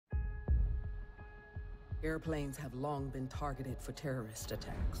Airplanes have long been targeted for terrorist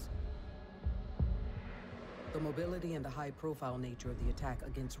attacks. The mobility and the high-profile nature of the attack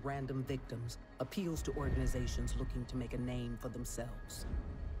against random victims appeals to organizations looking to make a name for themselves.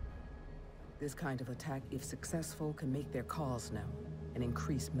 This kind of attack, if successful, can make their cause known and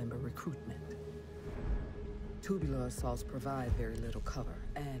increase member recruitment. Tubular assaults provide very little cover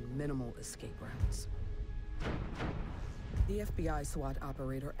and minimal escape routes. The FBI SWAT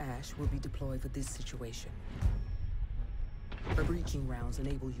operator Ash will be deployed for this situation. Her breaching rounds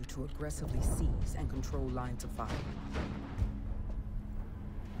enable you to aggressively seize and control lines of fire.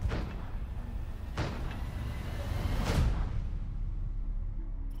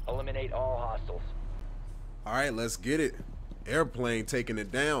 Eliminate all hostiles. All right, let's get it. Airplane taking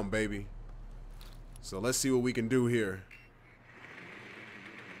it down, baby. So let's see what we can do here.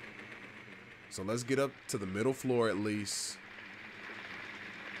 So let's get up to the middle floor at least.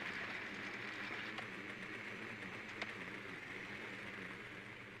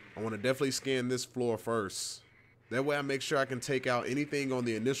 I want to definitely scan this floor first. That way I make sure I can take out anything on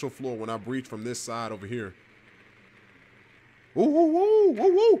the initial floor when I breach from this side over here. Woo, woo, woo,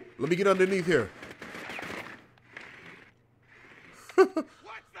 woo, woo. Let me get underneath here. What's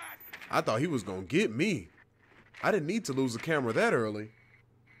that? I thought he was going to get me. I didn't need to lose the camera that early.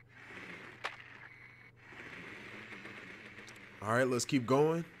 All right, let's keep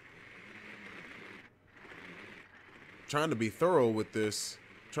going. Trying to be thorough with this.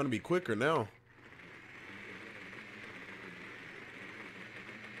 Trying to be quicker now.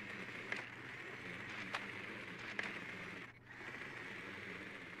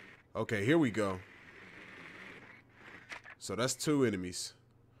 Okay, here we go. So that's 2 enemies.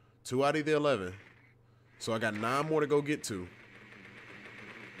 2 out of the 11. So I got 9 more to go get to.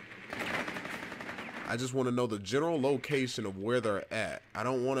 I just want to know the general location of where they're at. I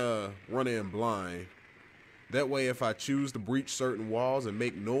don't want to run in blind. That way, if I choose to breach certain walls and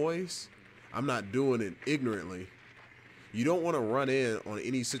make noise, I'm not doing it ignorantly. You don't want to run in on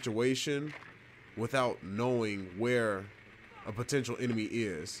any situation without knowing where a potential enemy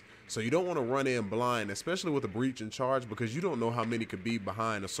is. So you don't want to run in blind, especially with a breach in charge, because you don't know how many could be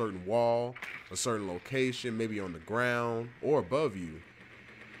behind a certain wall, a certain location, maybe on the ground or above you.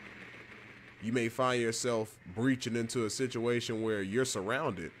 You may find yourself breaching into a situation where you're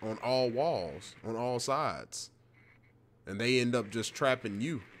surrounded on all walls, on all sides, and they end up just trapping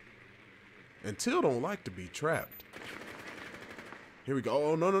you. And Till don't like to be trapped. Here we go.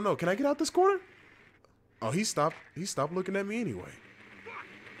 Oh, no, no, no. Can I get out this corner? Oh, he stopped looking at me anyway.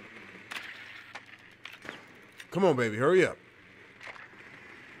 Come on, baby. Hurry up.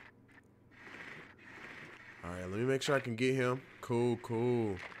 All right, let me make sure I can get him. Cool,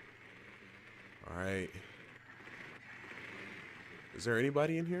 cool. All right. Is there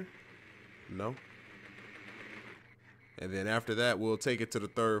anybody in here? No. And then after that, we'll take it to the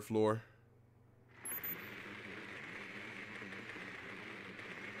 3rd floor.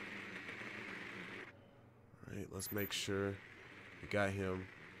 All right, let's make sure we got him.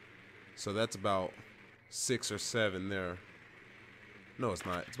 So that's about 6 or 7 there. No, it's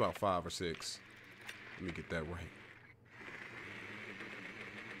not. It's about 5 or 6. Let me get that right.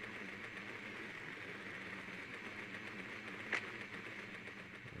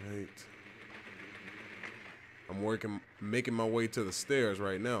 Right. I'm making my way to the stairs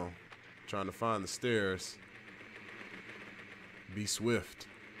right now. Trying to find the stairs. Be swift.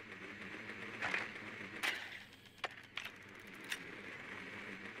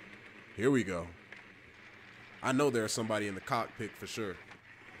 Here we go. I know there's somebody in the cockpit for sure.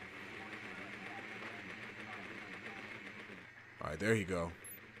 All right, there you go.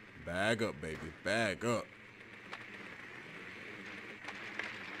 Bag up, baby. Bag up.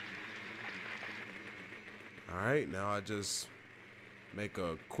 All right, now I just make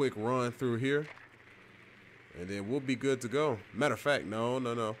a quick run through here, and then we'll be good to go. Matter of fact,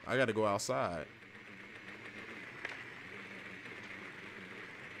 no. I got to go outside.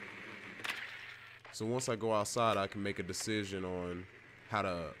 So once I go outside, I can make a decision on how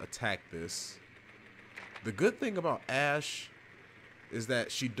to attack this. The good thing about Ash is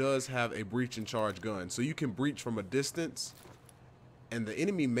that she does have a breach in charge gun. So you can breach from a distance, and the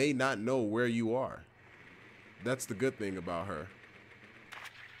enemy may not know where you are. That's the good thing about her.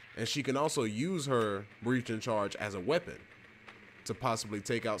 And she can also use her breach in charge as a weapon to possibly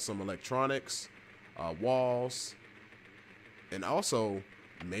take out some electronics, walls, and also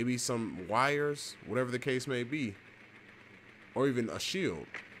maybe some wires, whatever the case may be, or even a shield.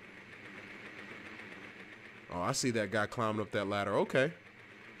 Oh, I see that guy climbing up that ladder. Okay.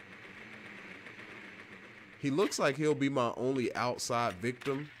 He looks like he'll be my only outside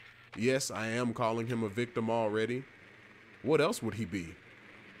victim Yes, I am calling him a victim already. What else would he be?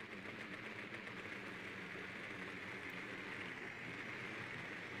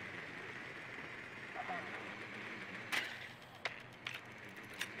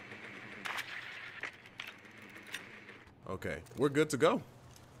 Okay, we're good to go.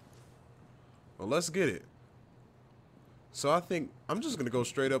 Well, let's get it. So I think I'm just gonna go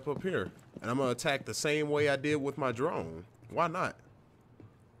straight up here, and I'm gonna attack the same way I did with my drone. Why not?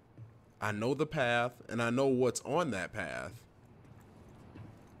 I know the path, and I know what's on that path.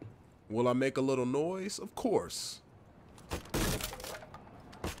 Will I make a little noise? Of course.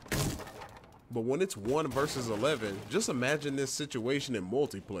 But when it's 1 versus 11, just imagine this situation in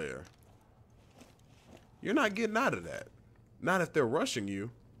multiplayer. You're not getting out of that. Not if they're rushing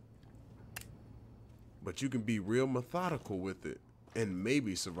you. But you can be real methodical with it and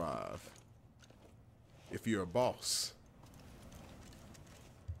maybe survive if you're a boss.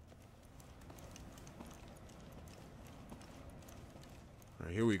 All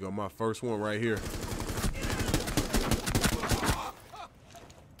right, here we go. My first one right here.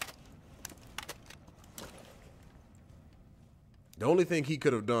 The only thing he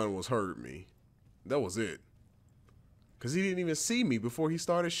could have done was hurt me. That was it. Because he didn't even see me before he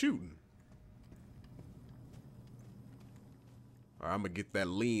started shooting. All right, I'm going to get that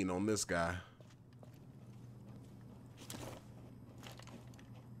lean on this guy.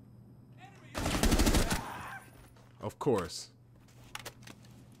 Of course.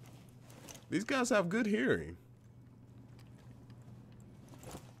 These guys have good hearing.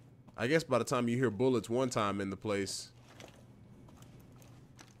 I guess by the time you hear bullets one time in the place,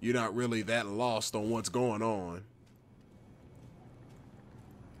 you're not really that lost on what's going on.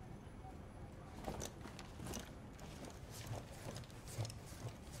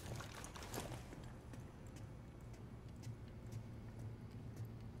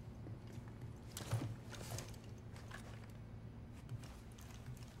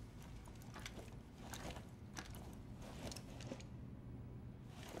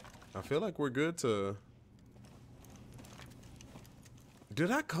 I feel like we're good to... Did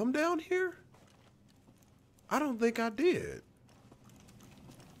I come down here? I don't think I did.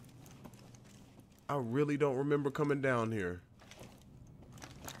 I really don't remember coming down here.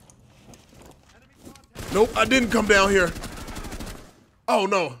 Nope, I didn't come down here. Oh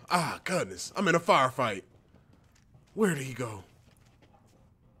no. Ah, goodness. I'm in a firefight. Where did he go?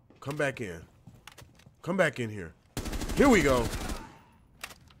 Come back in. Come back in here. Here we go.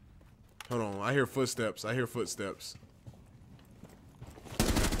 Hold on. I hear footsteps. I hear footsteps.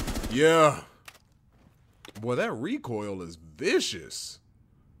 Yeah. Boy, that recoil is vicious.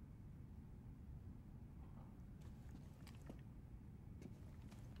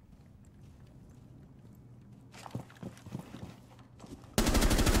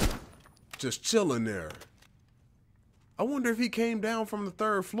 Just chilling there. I wonder if he came down from the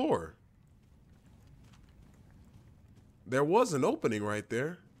 3rd floor. There was an opening right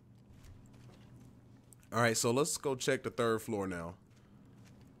there. All right, so let's go check the 3rd floor now.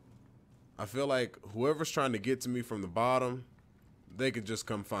 I feel like whoever's trying to get to me from the bottom, they can just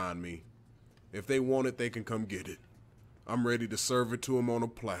come find me. If they want it, they can come get it. I'm ready to serve it to them on a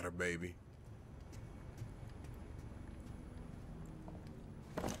platter, baby.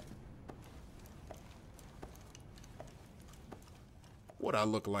 What I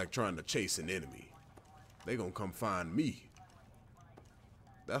look like trying to chase an enemy. They gonna come find me.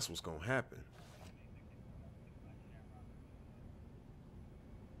 That's what's gonna happen.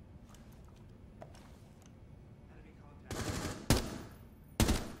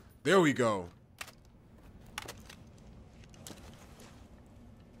 There we go.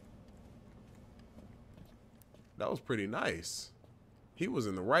 That was pretty nice. He was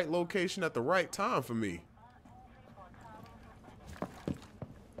in the right location at the right time for me.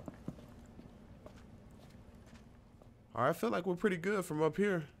 All right, I feel like we're pretty good from up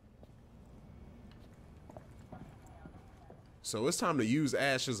here. So it's time to use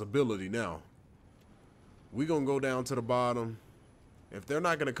Ash's ability now. We're gonna go down to the bottom. If they're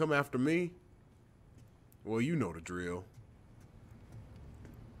not gonna come after me, well, you know the drill.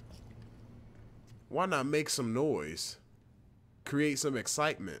 Why not make some noise? Create some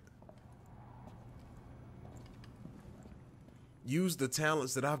excitement. Use the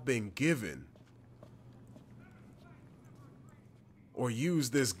talents that I've been given. Or use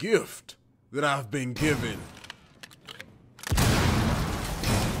this gift that I've been given.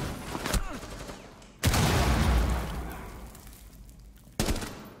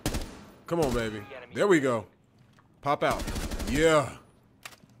 Come on, baby. There we go. Pop out. Yeah.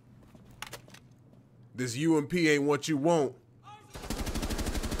 This UMP ain't what you want.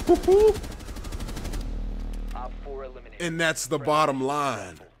 And that's the bottom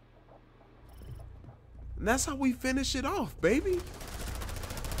line. And that's how we finish it off, baby.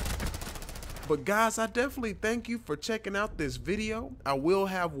 But guys, I definitely thank you for checking out this video. I will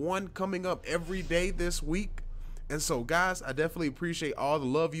have one coming up every day this week. And so guys, I definitely appreciate all the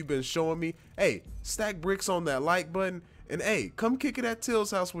love you've been showing me. Hey, stack bricks on that like button. And hey, come kick it at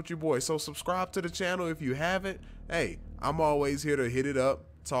Till's house with your boy. So subscribe to the channel if you haven't. Hey, I'm always here to hit it up,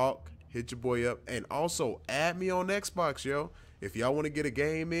 talk, hit your boy up. And also add me on Xbox, yo. If y'all want to get a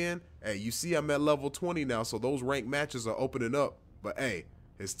game in, hey, you see I'm at level 20 now. So those ranked matches are opening up. But hey,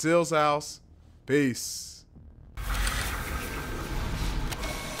 it's Till's house. Peace.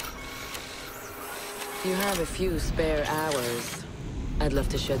 If you have a few spare hours, I'd love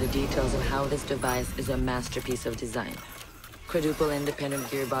to share the details of how this device is a masterpiece of design. Quadruple independent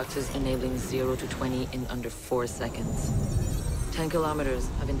gearboxes enabling 0 to 20 in under 4 seconds. 10 kilometers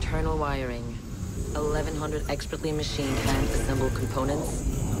of internal wiring, 1,100 expertly machined hand-assembled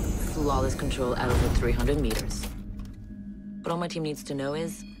components, flawless control at over 300 meters. What all my team needs to know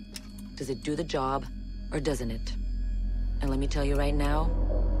is, does it do the job, or doesn't it? And let me tell you right now,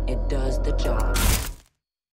 it does the job.